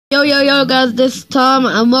Yo guys, this is Tom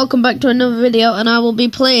and welcome back to another video, and I will be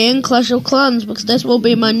playing Clash of Clans because this will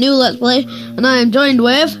be my new Let's Play, and I am joined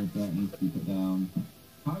with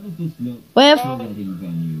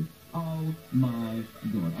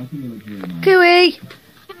Kiwi.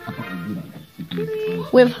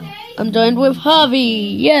 I'm joined with Harvey.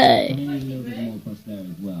 Yay!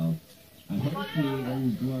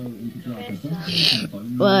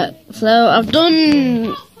 Right, so I've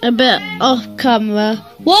done a bit off camera.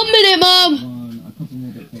 1 minute, Mum!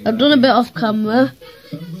 I've done a bit off camera.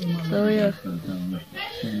 So yeah.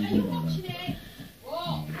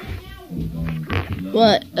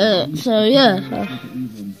 Right, so yeah.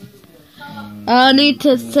 I need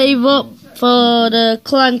to save up for the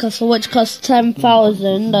clan castle, which costs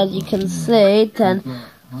 10,000, as you can see.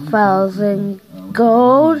 10,000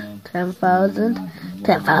 gold. 10,000.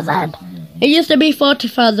 10,000. It used to be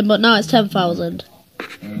 40,000, but now it's 10,000.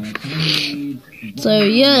 So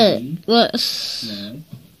yeah, let's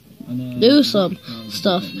do some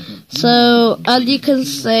stuff. So as you can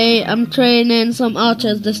see, I'm training some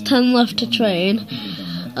archers. There's 10 left to train.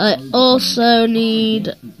 I also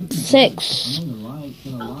need 6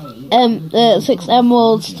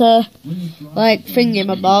 emeralds to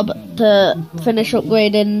thingamabob to finish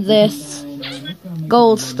upgrading this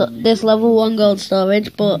this level 1 gold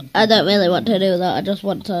storage, but I don't really want to do that. I just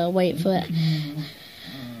want to wait for it.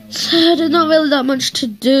 So there's not really that much to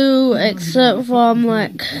do except from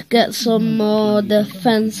get some more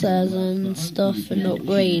defenses and stuff and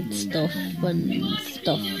upgrade stuff and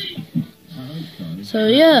stuff. So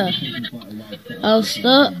yeah, I'll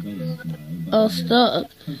start. Oh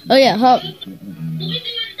yeah,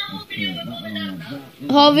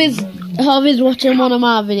 Harvey's watching one of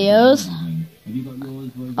my videos.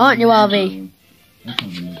 Aren't you, Harvey?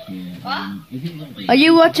 What? Are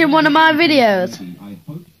you watching one of my videos?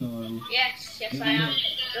 Yes, I am.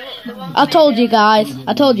 I told you guys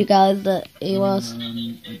that he was.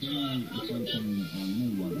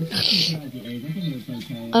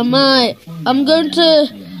 I'm going to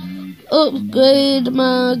upgrade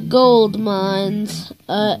my gold mines.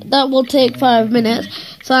 That will take 5 minutes.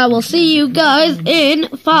 So I will see you guys in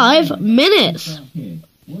 5 minutes.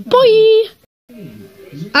 Bye!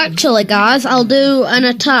 Actually, guys, I'll do an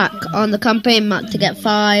attack on the campaign map to get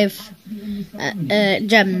 5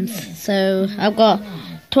 gems. So I've got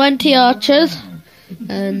 20 archers,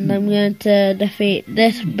 and I'm going to defeat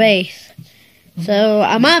this base. So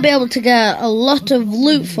I might be able to get a lot of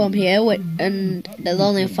loot from here, and there's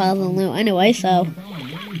only 1,000 loot anyway. So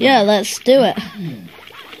yeah, let's do it.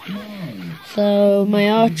 So my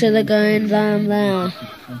archers are going down there.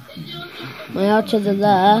 My archers are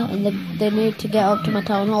there, and they need to get up to my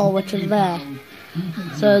town hall, which is there.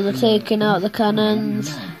 So they're taking out the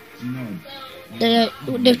cannons.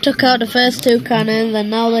 They've took out the first 2 cannons, and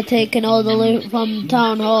now they're taking all the loot from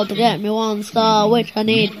town hall to get me 1 star, which I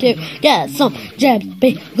need to get some gems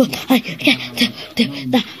because I get to do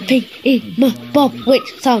that thingamabob,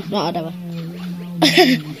 which sounds not whatever.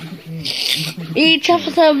 Each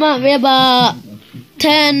episode might be about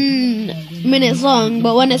 10 minutes long,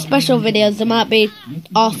 but when it's special videos, there might be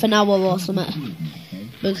half an hour or something.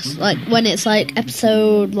 Because when it's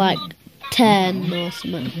episode 10 or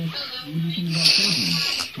something.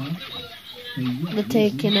 They're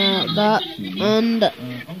taking out that, and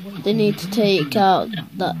they need to take out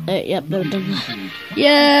that. Yep, they've done that.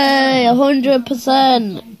 Yay,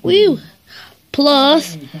 100%. Woo!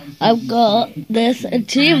 Plus, I've got this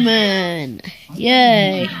achievement.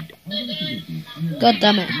 Yay! God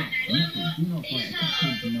damn it.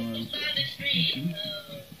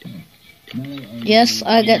 Yes,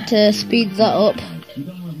 I get to speed that up.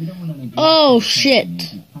 Oh shit!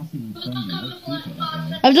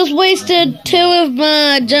 I've just wasted 2 of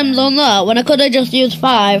my gems on that when I could have just used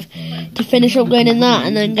 5 to finish upgrading that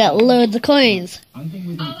and then get loads of coins.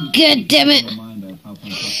 God damn it!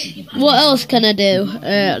 What else can I do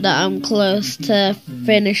that I'm close to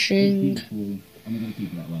finishing?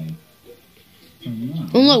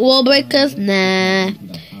 Unlock wall breakers? Nah.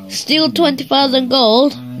 Steal 20,000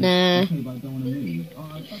 gold? Nah.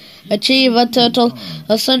 Achieve a total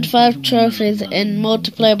of 75 trophies in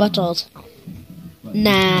multiplayer battles?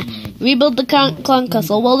 Nah. Rebuild the clan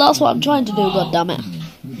castle? Well, that's what I'm trying to do, goddammit.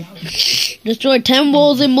 Destroy 10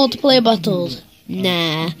 walls in multiplayer battles?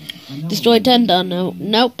 Nah. Destroy 10 down? No.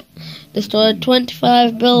 Nope. Destroy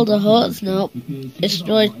 25 builder huts? Nope. Win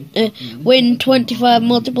 25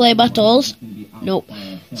 multiplayer battles? Nope.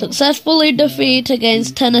 Successfully defeat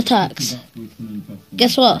against 10 attacks?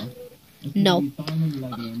 Guess what? No.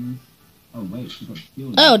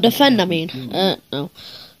 Oh, defend, I mean. No.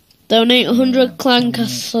 Donate 100 clan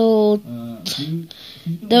castle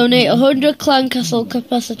Donate 100 Clan Castle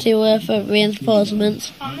capacity worth of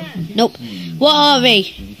reinforcements. Nope. What are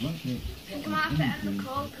we? think I might have to end the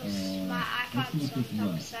call because my iPad's on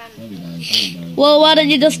 10%. Well, why don't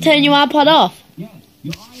you just turn your iPad off?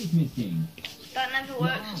 That never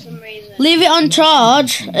works for some reason. Leave it on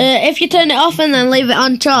charge. If you turn it off and then leave it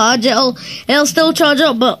on charge, it'll still charge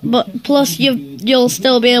up, but plus you'll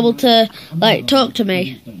still be able to like talk to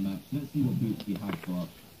me.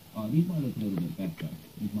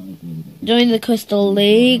 Join the Crystal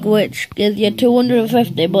League, which gives you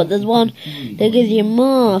 250, but there's one that gives you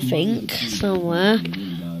more, I think, somewhere.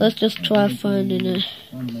 Let's just try finding it.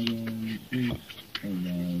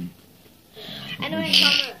 Anyway,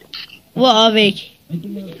 Connor. What are we?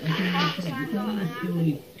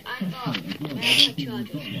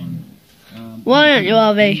 Why aren't you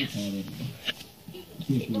RV?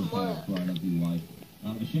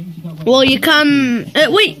 Well, you can.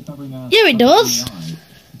 Wait. Yeah, it does.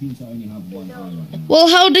 Well,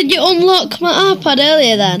 how did you unlock my iPad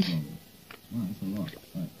earlier then?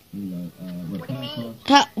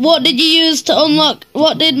 What did you use to unlock?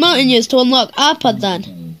 What did Martin use to unlock iPad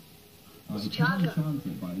then?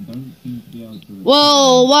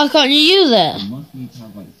 Well, why can't you use it?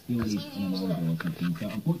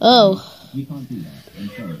 Oh.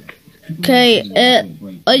 Okay,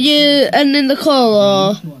 are you ending the call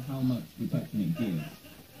or?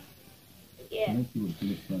 Yeah.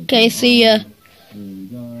 Okay, see ya.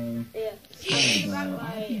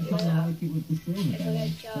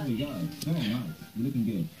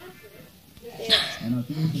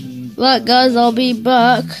 Right, guys, I'll be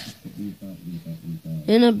back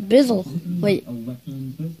in a bizzle. Wait.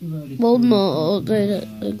 One more upgrade.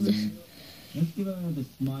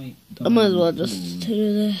 I might as well just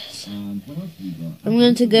do this. I'm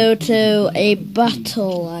going to go to a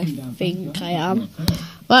battle, I think I am.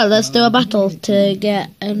 Right, let's do a battle to get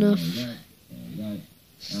enough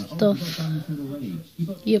stuff.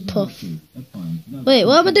 You puff. Wait,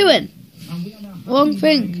 what am I doing? Wrong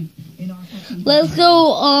thing. Let's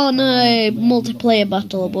go on a multiplayer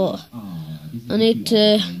battle, but I need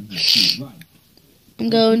to... I'm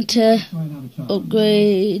going to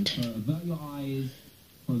upgrade.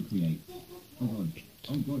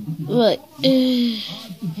 Right.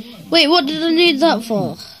 Wait, what did I need that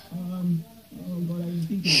for?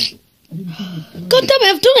 God damn it,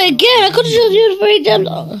 I've done it again. I could have just used 3 gems.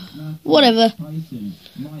 Whatever.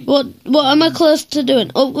 What am I close to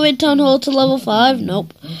doing? Upgrade Town Hall to level 5?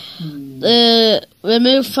 Nope.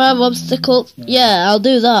 Remove 5 obstacles. Yeah, I'll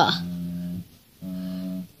do that.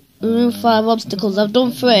 Remove 5 obstacles. I've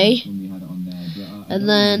done 3. And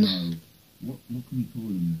then... What can we call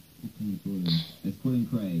him? Let's call him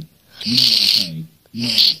Craig.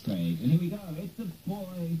 Craig. And here we go. It's a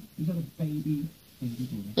boy. He's got a baby.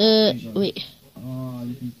 Wait. Oh,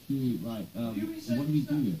 this is cute. Right. What do we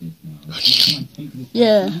do with this now?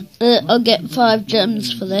 Yeah. I'll get 5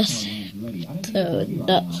 gems for this. So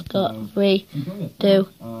that's got 3, 2,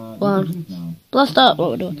 1. Blast out. What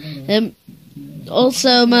we're doing.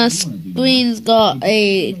 Also, my screen's got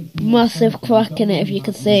a massive crack in it, if you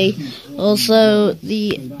can see. Also, a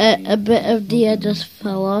bit of the edge just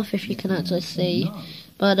fell off, if you can actually see.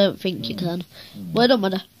 But I don't think you can. But it don't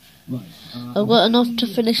matter. I've got enough to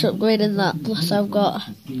finish upgrading that, plus I've got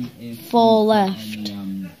 4 left.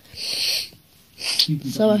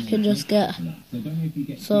 So I can just get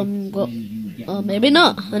some... Or maybe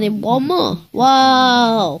not. I need 1 more.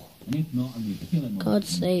 Wow! God's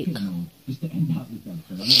sake.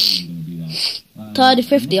 Tidy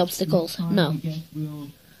 50 obstacles. No.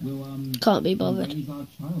 Can't be bothered.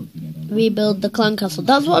 Rebuild the clan castle.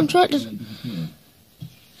 That's what I'm trying to do.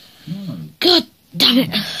 God damn it.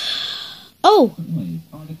 Oh!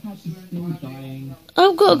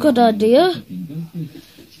 I've got a good idea.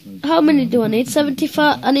 How many do I need?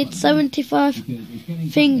 75. I need 75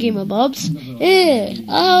 thingy-mabobs. Yeah,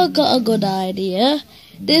 I've got a good idea.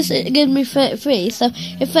 This gives me 33, so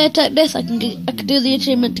if I attack this, I can do the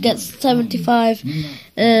achievement to get 75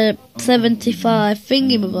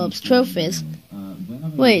 thingy-mabobs, trophies.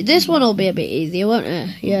 Wait, this one will be a bit easier, won't it?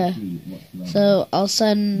 Yeah. So I'll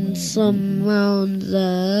send some round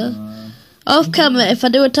there. Off camera, if I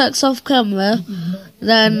do attacks off camera,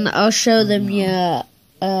 then I'll show them your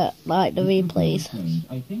like the replays.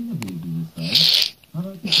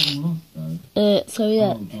 So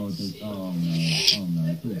yeah.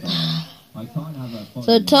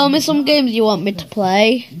 So tell me some games you want me to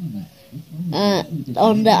play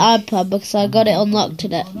on the iPad, because I got it unlocked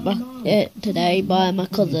today by my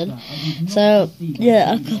cousin. So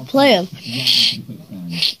yeah, I can play them.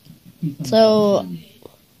 So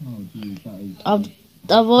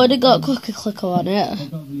I've already got Cookie Clicker on it. I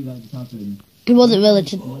can't believe that just happened. It wasn't really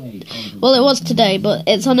Wait, well, it was today, but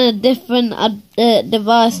it's on a different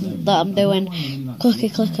device that I'm doing Cookie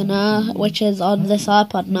Clicker now, which is on this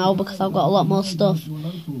iPad now because I've got a lot more stuff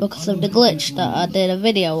because of the glitch that I did a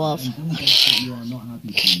video of. you are not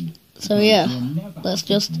happy to me. So yeah, let's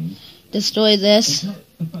just destroy this. The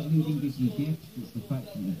fact that you think this is a gift, it's the fact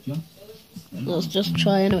that you just... Let's just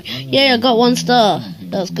try anyway. Yeah, I got 1 star.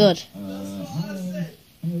 That's good.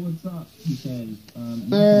 Hey, what's up? He says,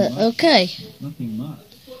 Okay. nothing much.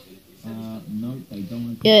 No, they don't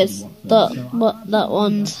want to Yes, that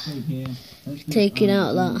one's taking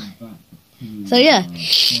out that. So yeah,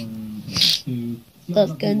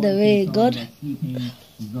 that's going to be good.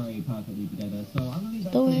 Very perfectly together. So I'm going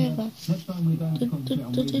to Don't worry about next time we're going to concentrate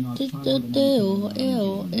on moving our channel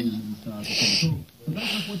and so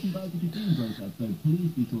that's what you guys, if you do enjoy this episode,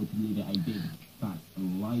 please be sure to leave it a big fat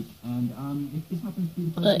like, and if this happens to be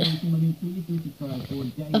the first time on you, please do subscribe for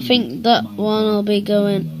daily. I think that one will be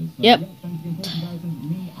going. Yep,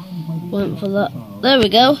 went for that. There we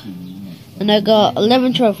go. And I got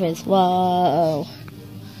 11 trophies. Wow,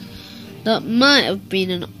 that might have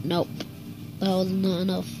been enough. Nope, that was not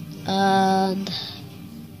enough. And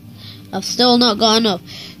I've still not got enough.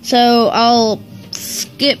 So I'll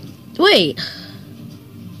skip. Wait.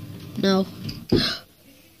 No.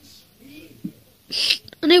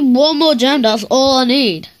 I need 1 more gem, that's all I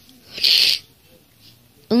need.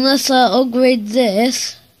 Unless I upgrade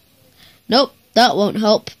this. Nope, that won't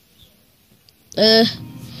help.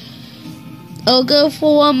 I'll go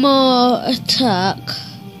for 1 more attack.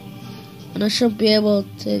 And I should be able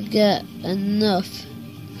to get enough.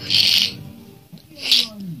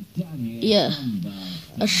 Yeah.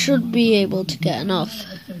 I should be able to get enough.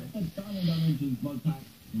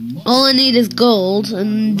 All I need is gold,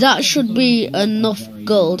 and that should be enough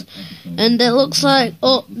gold. And it looks like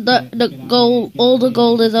all the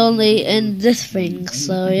gold is only in this thing.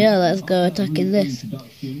 So yeah, let's go attacking this.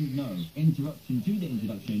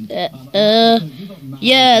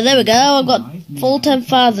 Yeah, there we go. I've got full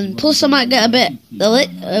 10,000. Plus I might get a bit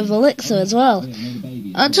of elixir as well.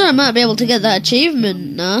 Actually, I might be able to get that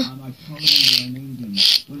achievement now.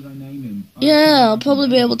 Yeah, I'll probably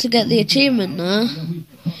be able to get the achievement now.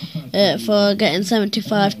 For getting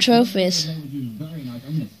 75 trophies.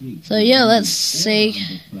 So yeah, let's see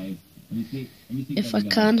if I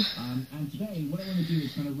can.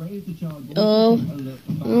 Oh,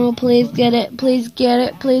 please get it, please get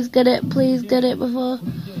it, please get it, please get it before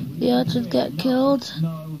the archers get killed.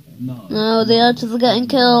 No, the archers are getting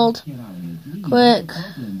killed. Quick.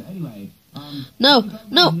 No,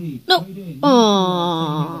 no, no.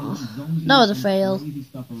 Oh, that was a fail.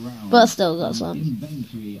 But I still got some.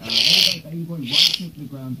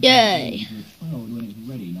 Yay.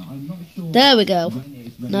 There we go.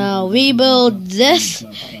 Now rebuild this.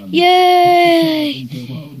 Yay!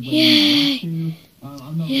 Yay!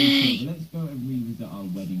 Yay!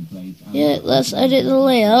 Yeah, let's edit the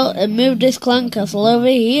layout and move this clan castle over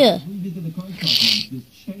here.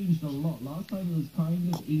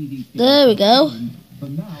 There we go.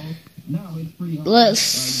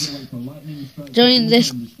 Let's join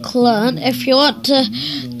this clan. If you want to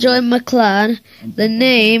join my clan, the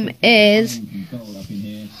name is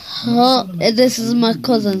this is my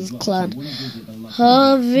cousin's clan.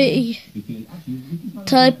 Harvey.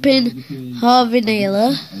 Type in Harvey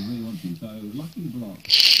Naylor.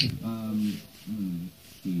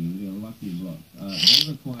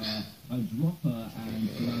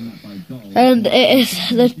 And it is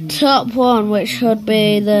the top one, which should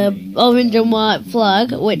be the orange and white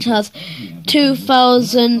flag, which has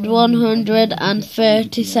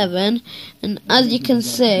 2,137. And as you can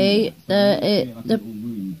see, the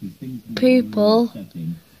people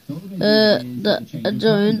that are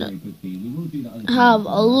joined have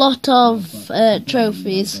a lot of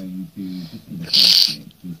trophies.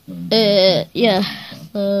 Yeah.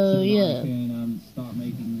 So yeah.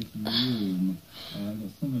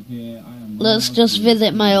 Let's just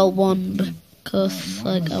visit my old one because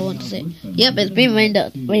I want to see. Yep, it's been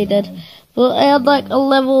raided. But I had like a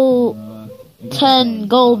level 10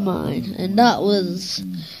 gold mine, and that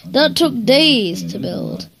took days to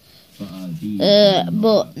build.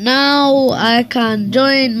 But now I can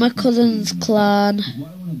join my cousin's clan.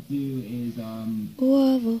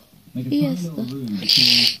 Whoever. Yes.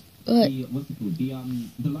 Right.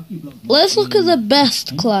 Let's look at the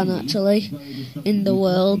best clan actually in the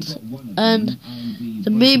world, and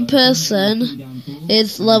the main person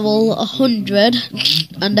is level 100,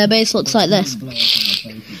 and their base looks like this.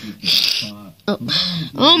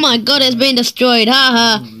 Oh my god, it's been destroyed! Ha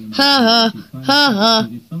ha ha ha ha ha!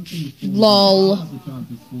 Lol.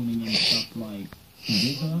 stuff like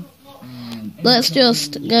Wither and let's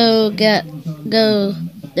just go get go.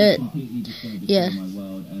 that's completely just going to Yeah. destroy my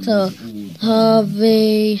world. And So it's all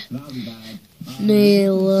Harvey so that'll be bad.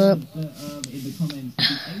 Naylor, In the comments, the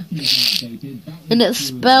 18 is outdated. That and is it's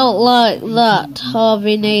true. spelled like that.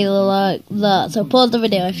 Harvey Naylor like that. So pause the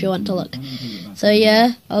video if you want to look. So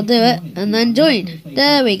yeah, I'll do it and then join.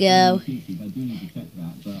 There we go. I do need to check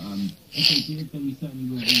that, but if they did, then we certainly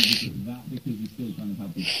will revisit that because we still kind of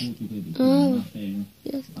have this portrait that's Oh. nothing.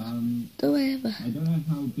 Yes, I do whatever. don't know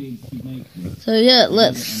how big to make this. So yeah,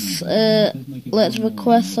 let's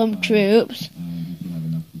request some troops.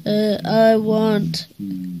 I want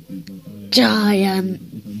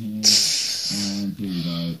giants. And here we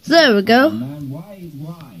go. There we go. Man, why?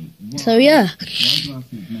 So yeah, Why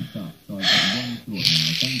glasses messed up? So I've got one thought now.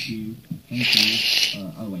 Thank you.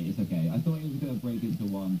 Oh wait, it's okay. I thought it was going to break into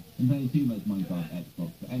one. I'm playing too much Minecraft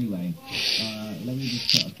Xbox. But anyway, let me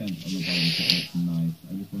just put a fence on the bottom so it looks nice.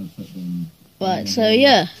 I just want to put them. right. So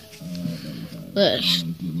yeah, There we go. let's Oh, it's a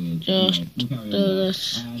bit weird. just Anyway, we'll carry on do now. this.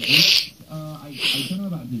 And let's, I don't know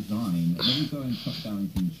about design. Let me go and chop down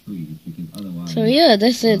some trees because otherwise. So yeah,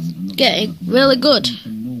 this is I'm not getting gonna really have good.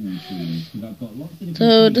 some normal trees, 'cause I've got lots of different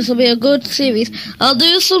So trees. this will be a good series. I'll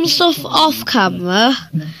do some stuff off camera,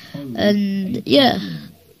 and yeah.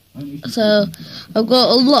 So I've got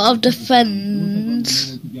a lot of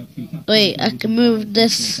defense. Wait, I can move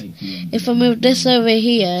this. If I move this over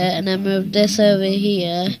here and I move this over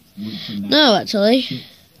here. No, actually.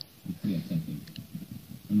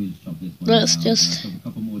 Let's just.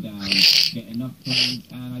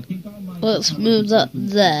 Let's move that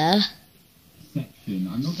there.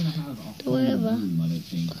 I'm not going to have a whole Whatever. room, I don't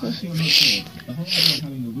think. Actually, I'm not sure. The whole idea of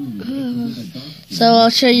having a room is if the dog So I'll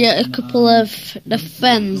show you a couple of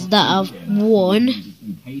defense that I've won,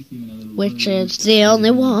 which is the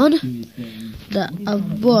only one that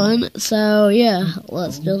I've won. So yeah,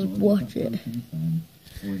 let's just watch it.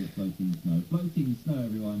 Or is it floating snow? Floating snow,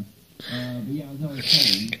 everyone. But yeah, as I was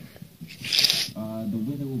saying, the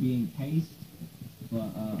wither will be encased, but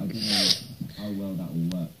I don't know how well that will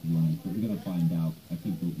work, to be honest. But we're going to find out. I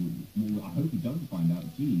think I hope we don't find out.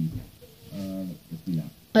 Jeez. Let's do that.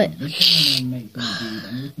 Right. This one make some of these.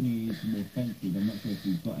 I'm also going to need some more fences. I'm not sure if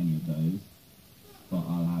we've got any of those. But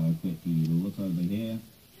I'll have a quick look over here.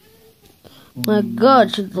 My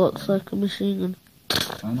God, she looks like a machine gun.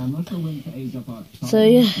 And I'm not sure when to age up our child. So,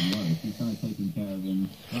 yeah. She's kind of taking care of him.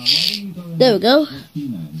 Why don't you go and There we go. watch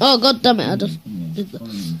He-Man? Oh God damn it! I just.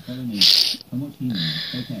 Follow me. And watch He-Man.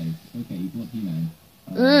 Okay, you can watch He-Man.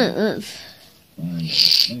 That's.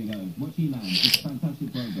 There we go. Watch He-Man. It's a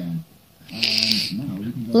fantastic program. And now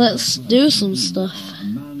we can go Let's do some stuff.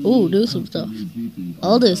 Ooh, do some stuff.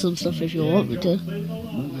 I'll do some stuff if you want me to.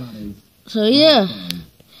 So yeah,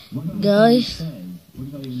 guys.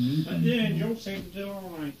 Yeah, Joe seemed to do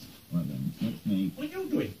alright. Right then, let's make. What are you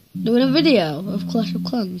doing? Doing a video of Clash of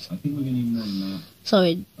Clans. I think we're gonna need more than that.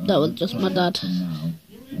 Sorry, that was just my dad. For now,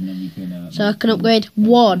 and then we can. So I can upgrade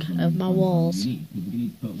one of my walls.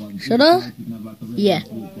 Should I? Yeah,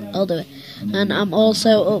 I'll do it. And I'm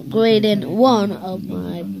also upgrading one of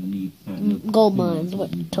my gold mines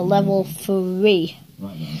to level 3.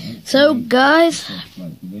 So guys,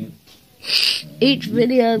 each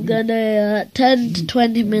video is gonna 10 to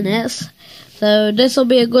 20 minutes. So this will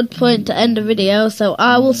be a good point to end the video. So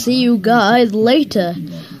I will see you guys later.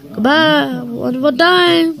 Goodbye. One more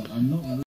time.